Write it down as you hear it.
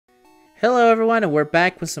Hello, everyone, and we're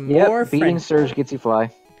back with some more beating Surge gets you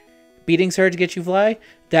fly. Beating Surge gets you fly?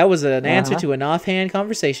 That was an answer to an offhand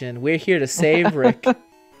conversation. We're here to save Rick.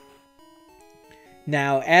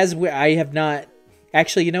 Now, I have not...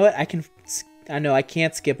 Actually, you know what? I know I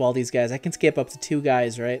can't skip all these guys. I can skip up to 2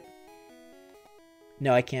 guys, right?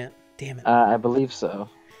 No, I can't. Damn it. I believe so.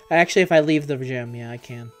 Actually, if I leave the gym, yeah, I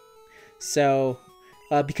can. So,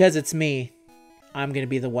 because it's me, I'm going to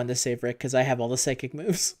be the one to save Rick, because I have all the psychic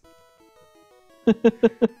moves.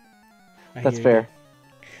 That's fair.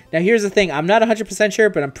 Now here's the thing, I'm not 100% sure,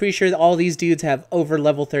 but I'm pretty sure that all these dudes have over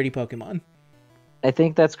level 30 Pokemon. I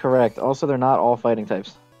think that's correct. Also, they're not all fighting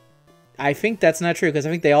types. I think that's not true, because I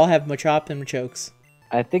think they all have Machop and Chokes.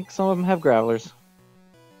 I think some of them have Growlers.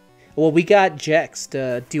 Well, we got Jex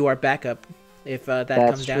to do our backup, if that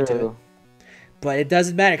comes down to it. But it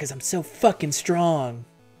doesn't matter, because I'm so fucking strong.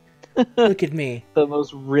 Look at me. The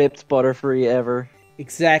most ripped Butterfree ever.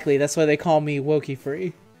 Exactly, that's why they call me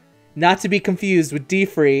Wokeyfree. Not to be confused with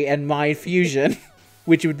D-Free and my fusion,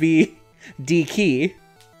 which would be D-Key.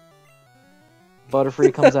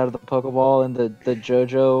 Butterfree comes out of the Pokeball and the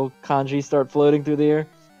JoJo kanji start floating through the air.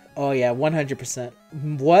 Oh yeah, 100%.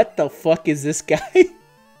 What the fuck is this guy?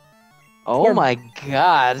 Oh my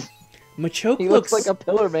god. Machoke looks like a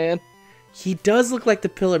Pillar Man. He does look like the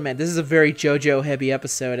Pillar Man. This is a very JoJo heavy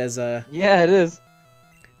episode as a... Yeah, it is.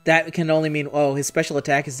 That can only mean, oh, his special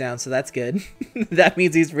attack is down, so that's good. That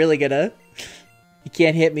means he's really gonna... He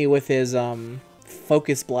can't hit me with his,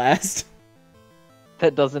 Focus Blast.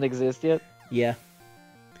 That doesn't exist yet? Yeah.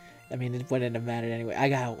 I mean, it wouldn't have mattered anyway.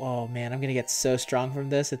 Oh man, I'm gonna get so strong from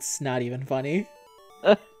this, it's not even funny.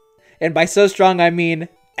 And by so strong, I mean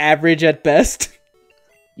average at best.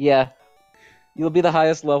 Yeah. You'll be the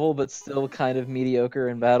highest level, but still kind of mediocre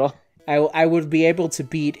in battle. I would be able to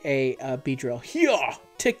beat a Beedrill. Yeah!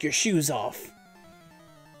 Take your shoes off.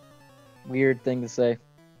 Weird thing to say.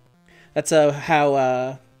 That's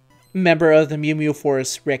how member of the Mew Mew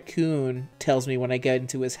Force Raccoon tells me when I get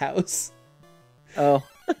into his house. Oh.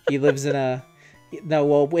 He lives in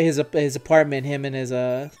his apartment, him and his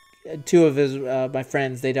 2 of his my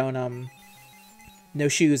friends, they don't no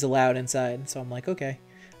shoes allowed inside. So I'm like, okay,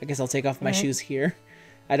 I guess I'll take off my shoes here.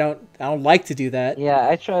 I don't like to do that. Yeah,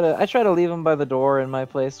 I try to leave them by the door in my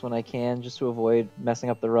place when I can, just to avoid messing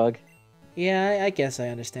up the rug. Yeah, I guess I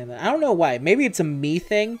understand that. I don't know why. Maybe it's a me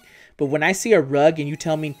thing, but when I see a rug and you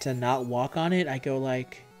tell me to not walk on it, I go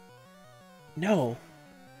like, no,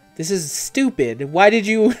 this is stupid. Why did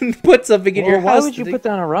you put something in your house? Why would you put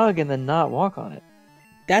down a rug and then not walk on it?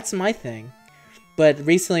 That's my thing. But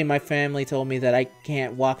recently my family told me that I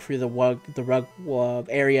can't walk through the rug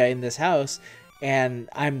area in this house. And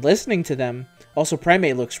I'm listening to them. Also,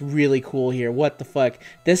 Primate looks really cool here. What the fuck?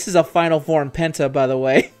 This is a final form Penta, by the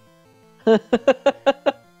way.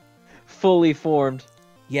 Fully formed.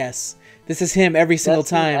 Yes. This is him every single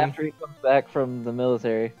time. After he comes back from the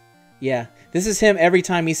military. Yeah. This is him every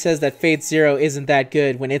time he says that Fate Zero isn't that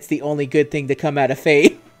good when it's the only good thing to come out of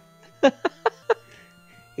Fate.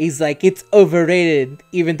 He's like, it's overrated,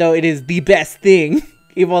 even though it is the best thing.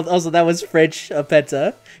 Also, that was French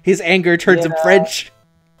Penta. His anger turns him French.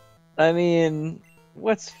 I mean,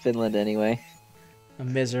 what's Finland anyway? A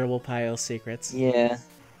miserable pile of secrets. Yeah.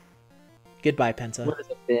 Goodbye, Penta. What has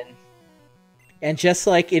it been? And just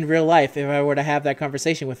like in real life, if I were to have that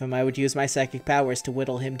conversation with him, I would use my psychic powers to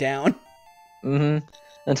whittle him down. Mm-hmm.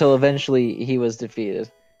 Until eventually he was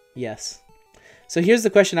defeated. Yes. So here's the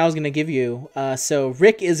question I was going to give you. So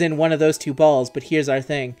Rick is in one of those 2 balls, but here's our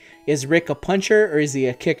thing. Is Rick a puncher or is he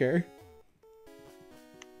a kicker?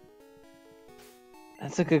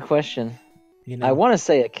 That's a good question. You know, I want to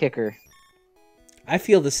say a kicker. I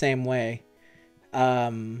feel the same way.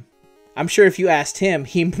 I'm sure if you asked him,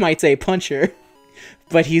 he might say puncher,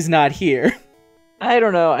 but he's not here. I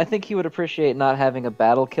don't know. I think he would appreciate not having a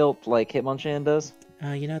battle kilt like Hitmonchan does.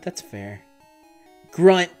 You know, that's fair.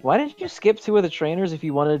 Grunt. Why didn't you skip 2 of the trainers if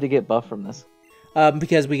you wanted to get buff from this?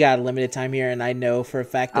 Because we got a limited time here, and I know for a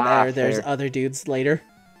fact that there's other dudes later.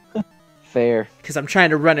 Fair. Because I'm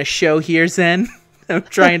trying to run a show here, Zen. I'm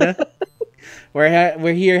trying to...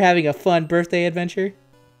 We're here having a fun birthday adventure.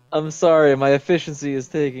 I'm sorry, my efficiency is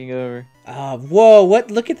taking over. Whoa, what?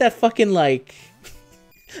 Look at that fucking, like...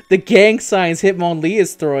 the gang signs Hitmonlee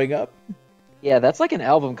is throwing up. Yeah, that's like an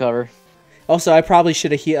album cover. Also, I probably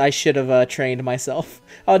should have trained myself.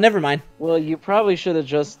 Oh, never mind. Well, you probably should have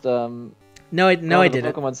just No, I didn't.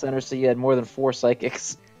 Pokemon Center so you had more than 4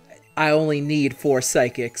 psychics. I only need 4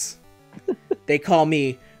 psychics. They call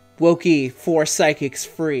me Wokey 4 psychics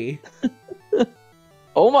free.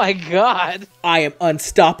 Oh my god! I am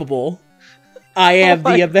unstoppable. I am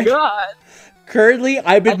the event. God. Currently, I'm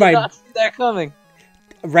I in did my not see that coming.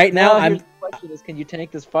 right now. Here's I'm. the question: is can you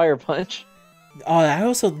tank this fire punch? Oh, I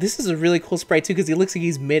also this is a really cool sprite too because he looks like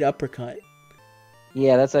he's mid uppercut.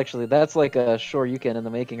 Yeah, that's like a Shoryuken in the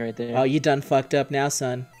making right Oh, there. you done fucked up now,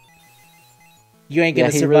 son. You ain't Yeah,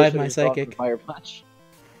 gonna he really survive should my have just gone for the psychic. fire punch.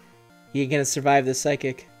 You ain't gonna survive this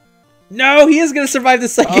psychic. No, he is gonna survive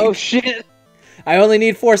this psychic. Oh shit! I only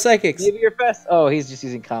need 4 psychics. Maybe you're fast. Oh, he's just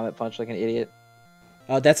using Comet Punch like an idiot.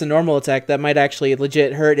 Oh, that's a normal attack. That might actually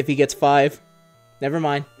legit hurt if he gets 5. Never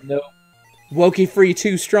mind. Nope. Wokeyfree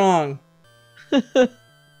too strong.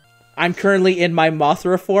 I'm currently in my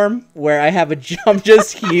Mothra form, where I have I'm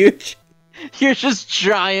just huge. You're just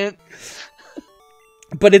giant.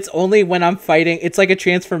 But it's only when I'm fighting. It's like a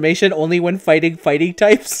transformation only when fighting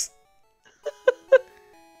types.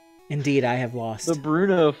 Indeed, I have lost. The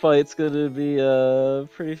Bruno fight's gonna be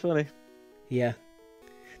pretty funny. Yeah.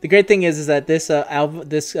 The great thing is that this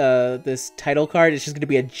this title card is just gonna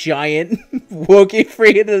be a giant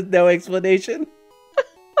Wokeyfree and there's no explanation.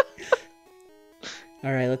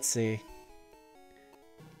 All right, let's see.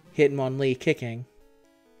 Hitmonlee kicking.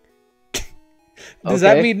 Does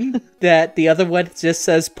that Okay. mean that the other one just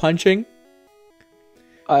says punching?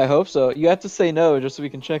 I hope so. You have to say no just so we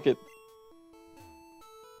can check it.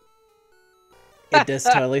 It does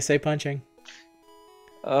totally say punching.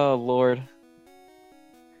 Oh lord.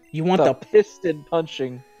 You want the piston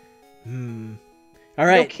punching. All No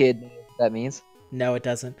right. kid knows what that means. No, it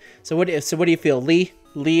doesn't. So what do you feel? Lee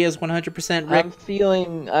is 100% Rick.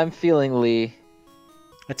 I'm feeling Lee.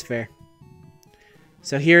 That's fair.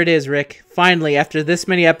 So here it is, Rick. Finally, after this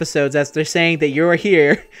many episodes, as they're saying that you're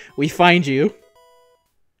here, we find you.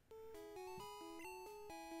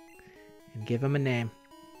 And give him a name.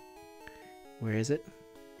 Where is it?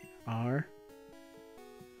 R-I-C.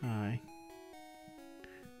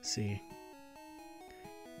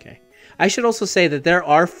 Okay. I should also say that there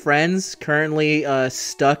are friends currently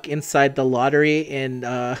stuck inside the lottery in...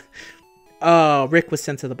 Oh, Rick was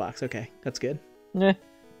sent to the box. Okay, that's good. Eh.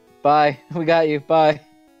 Bye. We got you. Bye.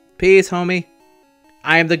 Peace, homie.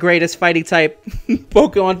 I am the greatest fighting type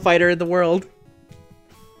Pokemon fighter in the world.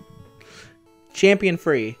 Champion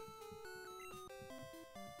free.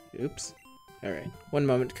 Oops. Alright. One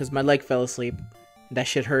moment, because my leg fell asleep. That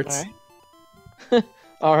shit hurts. Alright.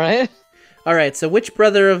 Alright. Alright, so which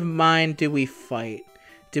brother of mine do we fight?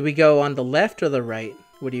 Do we go on the left or the right?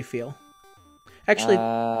 What do you feel? Actually,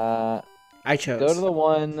 I chose. Go to the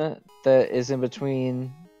one that is in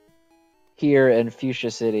between here and Fuchsia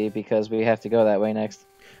City because we have to go that way next.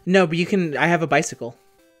 No, but you can... I have a bicycle.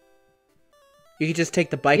 You can just take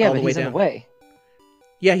the bike all the way he's down. in the way.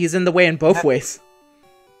 Yeah, he's in the way in both ways.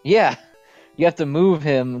 Yeah. You have to move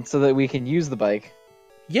him so that we can use the bike.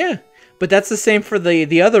 Yeah, but that's the same for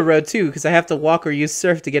the other road too, because I have to walk or use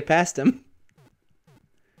surf to get past him.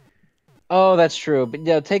 Oh, that's true. But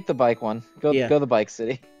yeah, take the bike one. Go the bike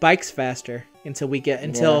city. Bike's faster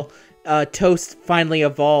until Toast finally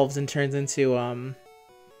evolves and turns into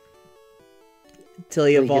until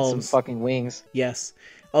he evolves. He gets some fucking wings. Yes.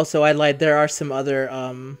 Also, I lied. There are some other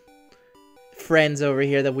friends over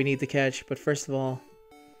here that we need to catch. But first of all,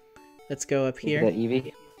 let's go up here. That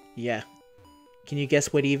Eevee? Yeah. Can you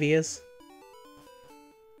guess what Eevee is?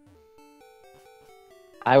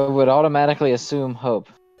 I would automatically assume Hope.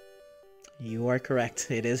 You are correct.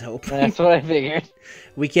 It is Hope. That's what I figured.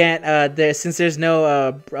 We can't. Since there's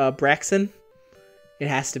no Braxton, it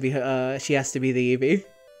has to be. She has to be the Eevee.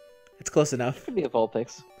 It's close enough. Could be a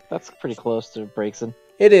Vulpix. That's pretty close to Braixen.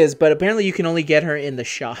 It is, but apparently you can only get her in the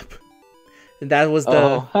shop. And that was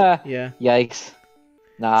the yeah. Yikes.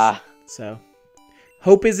 Nah. So,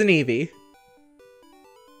 Hope is an Eevee.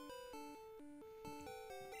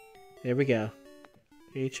 There we go.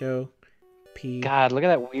 H-O-P. God, look at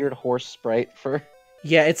that weird horse sprite for...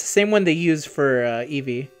 Yeah, it's the same one they use for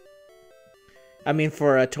Eevee. I mean,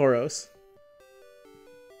 for Tauros.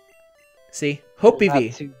 See? Hope Eevee.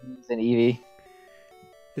 Not two Eevees and Eevee.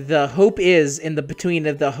 The Hope is in the between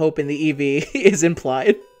of the Hope and the Eevee is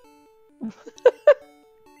implied.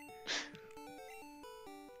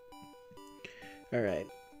 Alright.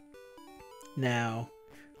 Now,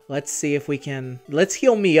 let's see if we can... Let's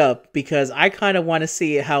heal me up, because I kind of want to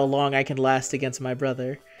see how long I can last against my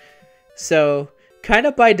brother. So, kind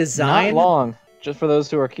of by design... Not long, just for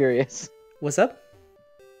those who are curious. What's up?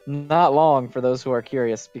 Not long for those who are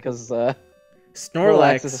curious, because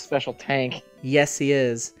Snorlax is a special tank. Yes, he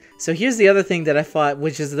is. So here's the other thing that I thought,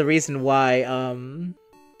 which is the reason why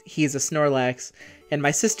he's a Snorlax. And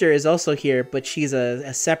my sister is also here, but she's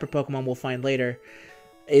a separate Pokemon we'll find later.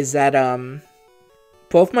 Is that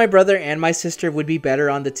both my brother and my sister would be better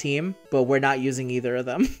on the team, but we're not using either of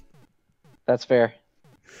them. That's fair.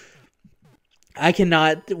 I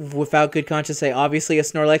cannot, without good conscience, say obviously a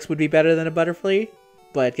Snorlax would be better than a Butterfree,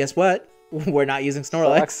 but guess what? We're not using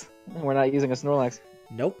Snorlax. Sucks. We're not using a Snorlax.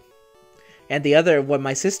 Nope. And the other, what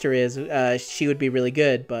my sister is, she would be really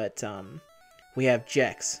good, but we have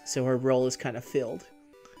Jex, so her role is kind of filled.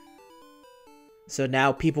 So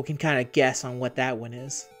now people can kind of guess on what that one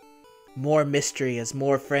is. More mystery as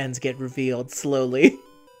more friends get revealed slowly.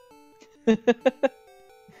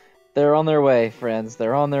 They're on their way, friends.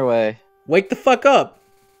 They're on their way. Wake the fuck up!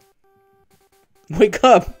 Wake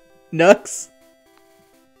up, Knux!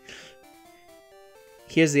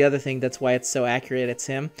 Here's the other thing that's why it's so accurate, it's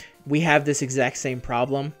him. We have this exact same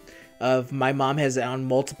problem of my mom has on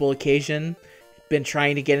multiple occasions been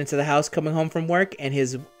trying to get into the house coming home from work, and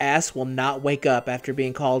his ass will not wake up after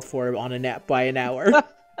being called for on a nap by an hour.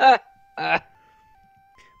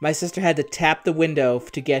 My sister had to tap the window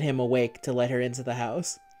to get him awake to let her into the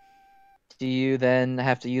house. Do you then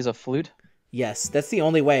have to use a flute? Yes, that's the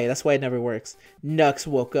only way. That's why it never works. Knux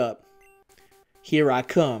woke up. Here I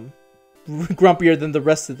come. Grumpier than the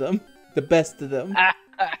rest of them. The best of them.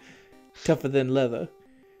 Tougher than leather.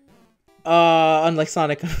 Unlike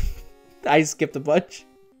Sonic, I skipped a bunch.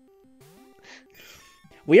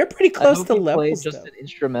 We are pretty close to levels. Just an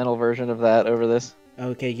instrumental version of that over this.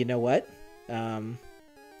 Okay, you know what? I'm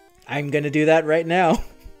gonna do that right now.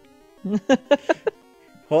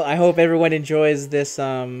 Well, I hope everyone enjoys this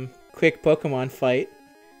quick Pokemon fight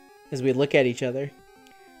as we look at each other.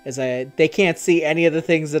 They can't see any of the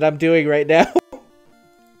things that I'm doing right now.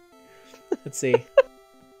 Let's see.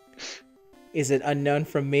 Is it unknown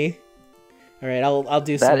from me? All right, I'll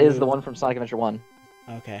do. That is the one from Sonic Adventure 1.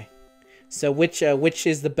 Okay. So which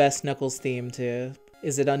is the best Knuckles theme to?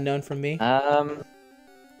 Is it unknown from me?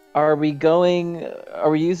 Are we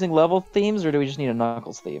using level themes, or do we just need a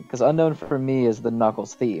Knuckles theme? Because Unknown for me is the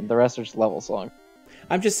Knuckles theme. The rest are just level songs.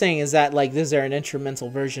 I'm just saying, is there an instrumental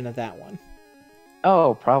version of that one?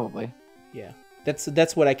 Oh, probably. Yeah.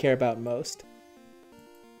 That's what I care about most.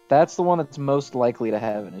 That's the one that's most likely to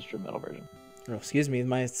have an instrumental version. Oh, excuse me,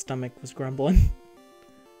 my stomach was grumbling.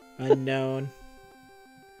 Unknown.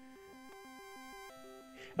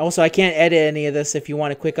 Also, I can't edit any of this if you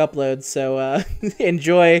want a quick upload, so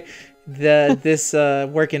enjoy this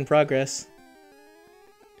work in progress.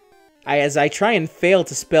 As I try and fail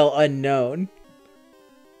to spell unknown.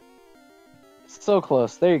 So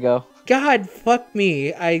close. There you go. God, fuck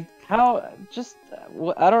me. I don't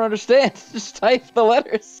understand. Just type the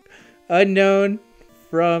letters. Unknown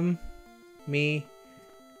from me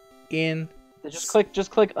in. Just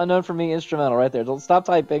click unknown for me instrumental right there. Don't stop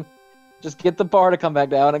typing. Just get the bar to come back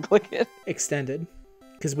down and click it. Extended.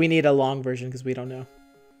 Because we need a long version because we don't know.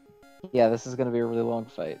 Yeah, this is going to be a really long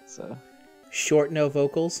fight, so. Short, no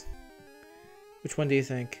vocals? Which one do you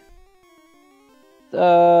think?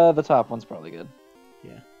 The top one's probably good.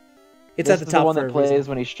 Yeah. It's at the top. The one that plays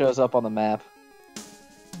when he shows up on the map.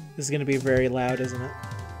 This is going to be very loud, isn't it?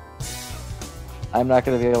 I'm not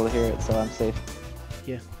going to be able to hear it, so I'm safe.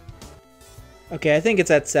 Yeah. Okay, I think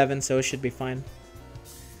it's at 7, so it should be fine.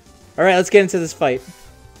 Alright, let's get into this fight.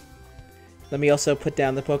 Let me also put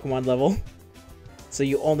down the Pokemon level. So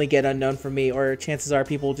you only get unknown from me, or chances are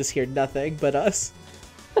people will just hear nothing but us.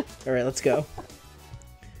 Alright, let's go.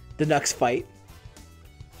 The Knux fight.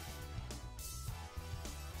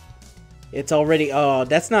 It's already... Oh,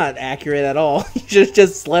 that's not accurate at all. You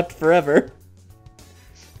just slept forever.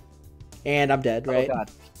 And I'm dead, right? Oh,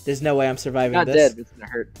 God. There's no way I'm surviving Not this. dead, but it's gonna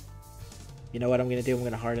hurt. You know what I'm gonna do? I'm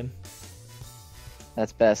gonna harden.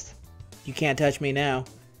 That's best. You can't touch me now.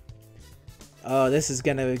 Oh, this is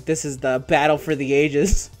the battle for the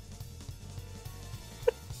ages.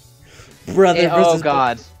 Brother versus... Oh,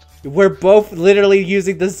 God. We're both literally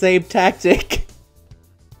using the same tactic.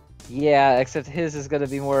 Yeah, except his is gonna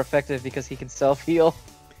be more effective because he can self-heal.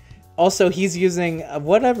 Also, he's using...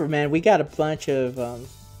 whatever, man. We got a bunch of...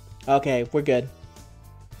 Okay, we're good.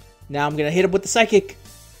 Now I'm gonna hit him with the Psychic.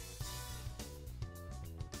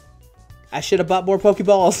 I should have bought more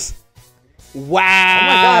Pokeballs. Wow! Oh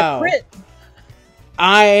my God, crit!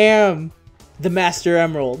 I am the Master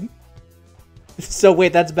Emerald. So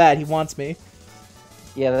wait, that's bad. He wants me.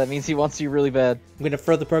 Yeah, that means he wants you really bad. I'm gonna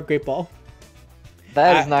throw the Pro Great Ball.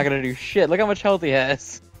 That is not gonna do shit. Look how much health he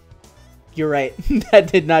has. You're right.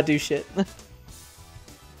 That did not do shit. But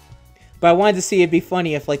I wanted to see it'd be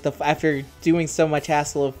funny if, like, after doing so much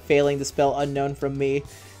hassle of failing to spell unknown from me,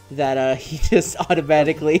 that he just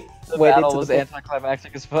automatically went battle into was the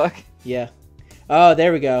anticlimactic as fuck. Yeah. Oh,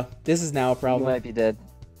 there we go. This is now a You problem. might be dead.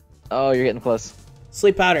 Oh, you're getting close.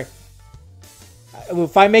 Sleep powder.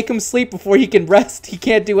 If I make him sleep before he can rest, he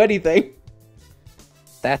can't do anything.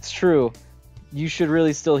 That's true. You should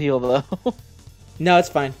really still heal though. No, it's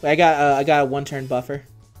fine. I got a 1-turn buffer.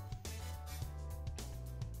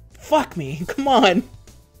 Fuck me. Come on.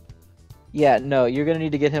 Yeah, no, you're gonna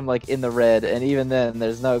need to get him like in the red, and even then,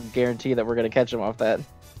 there's no guarantee that we're gonna catch him off that.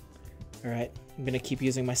 Alright, I'm gonna keep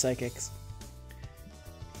using my psychics.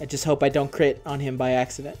 I just hope I don't crit on him by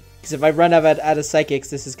accident. Because if I run out of psychics,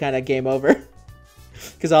 this is kind of game over.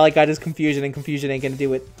 Because all I got is confusion, and confusion ain't gonna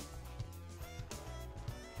do it.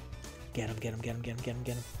 Get him, get him, get him, get him, get him,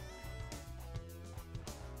 get him.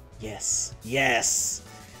 Yes, yes!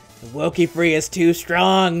 The Wokeyfree is too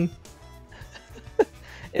strong!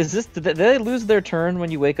 Is this? Did they lose their turn when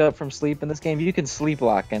you wake up from sleep in this game? You can sleep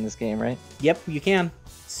lock in this game, right? Yep, you can.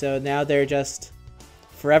 So now they're just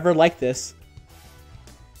forever like this.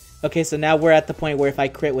 Okay, so now we're at the point where if I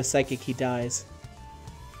crit with Psychic, he dies.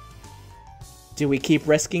 Do we keep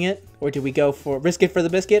risking it? Or do we go for... Risk it for the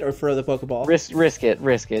biscuit or for the Pokeball? Risk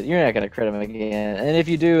it. You're not going to crit him again. And if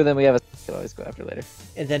you do, then we have a... You can always go after later.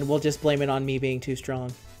 And then we'll just blame it on me being too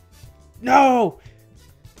strong. No!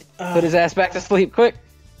 Put his ass back to sleep, quick!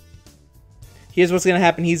 Here's what's going to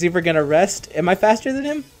happen. He's either going to rest... Am I faster than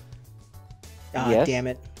him? Ah, yes. Damn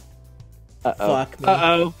it. Uh-oh. Fuck me.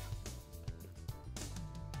 Uh-oh.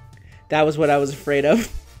 That was what I was afraid of.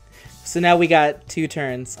 So now we got 2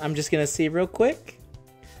 turns. I'm just going to see real quick.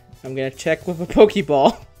 I'm going to check with a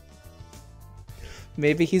Pokeball.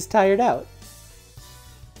 Maybe he's tired out.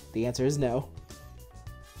 The answer is no.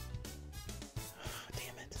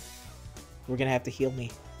 Damn it. We're going to have to heal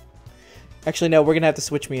me. Actually, no, we're going to have to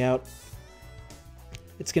switch me out.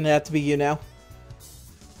 It's going to have to be you now.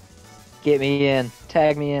 Get me in.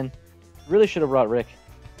 Tag me in. Really should have brought Rick.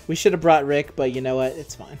 We should have brought Rick, but you know what?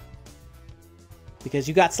 It's fine. Because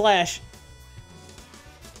you got Slash.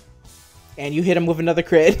 And you hit him with another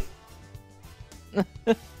crit.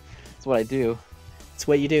 That's what I do. That's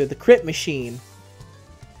what you do. The crit machine.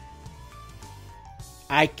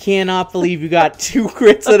 I cannot believe you got 2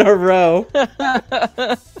 crits in a row.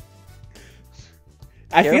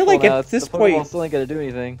 I feel like now, at this point... still ain't gonna do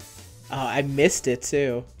anything. Oh, I missed it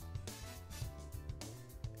too.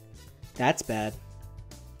 That's bad.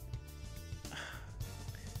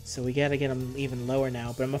 So we gotta get him even lower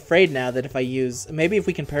now. But I'm afraid now that if I use... Maybe if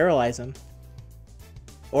we can paralyze him.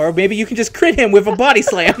 Or maybe you can just crit him with a body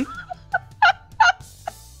slam.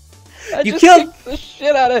 You killed the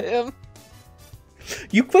shit out of him.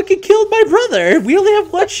 You fucking killed my brother. We only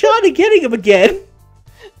have 1 shot at getting him again.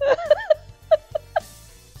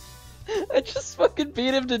 I just fucking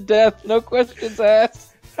beat him to death. No questions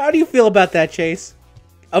asked. How do you feel about that, Chase?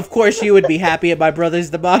 Of course you would be happy at my brother's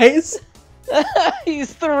demise.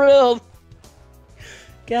 He's thrilled.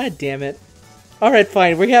 God damn it. Alright,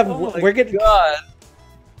 fine. We're gonna... God.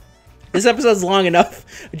 This episode's long enough.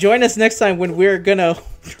 Join us next time when we're gonna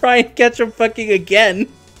try and catch him fucking again.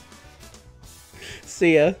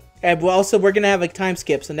 See ya. And we're gonna have a time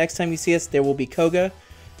skip, so next time you see us, there will be Koga.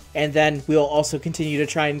 And then we'll also continue to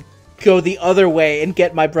try and go the other way and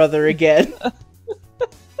get my brother again.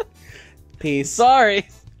 Peace. Sorry.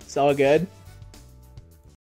 It's all good.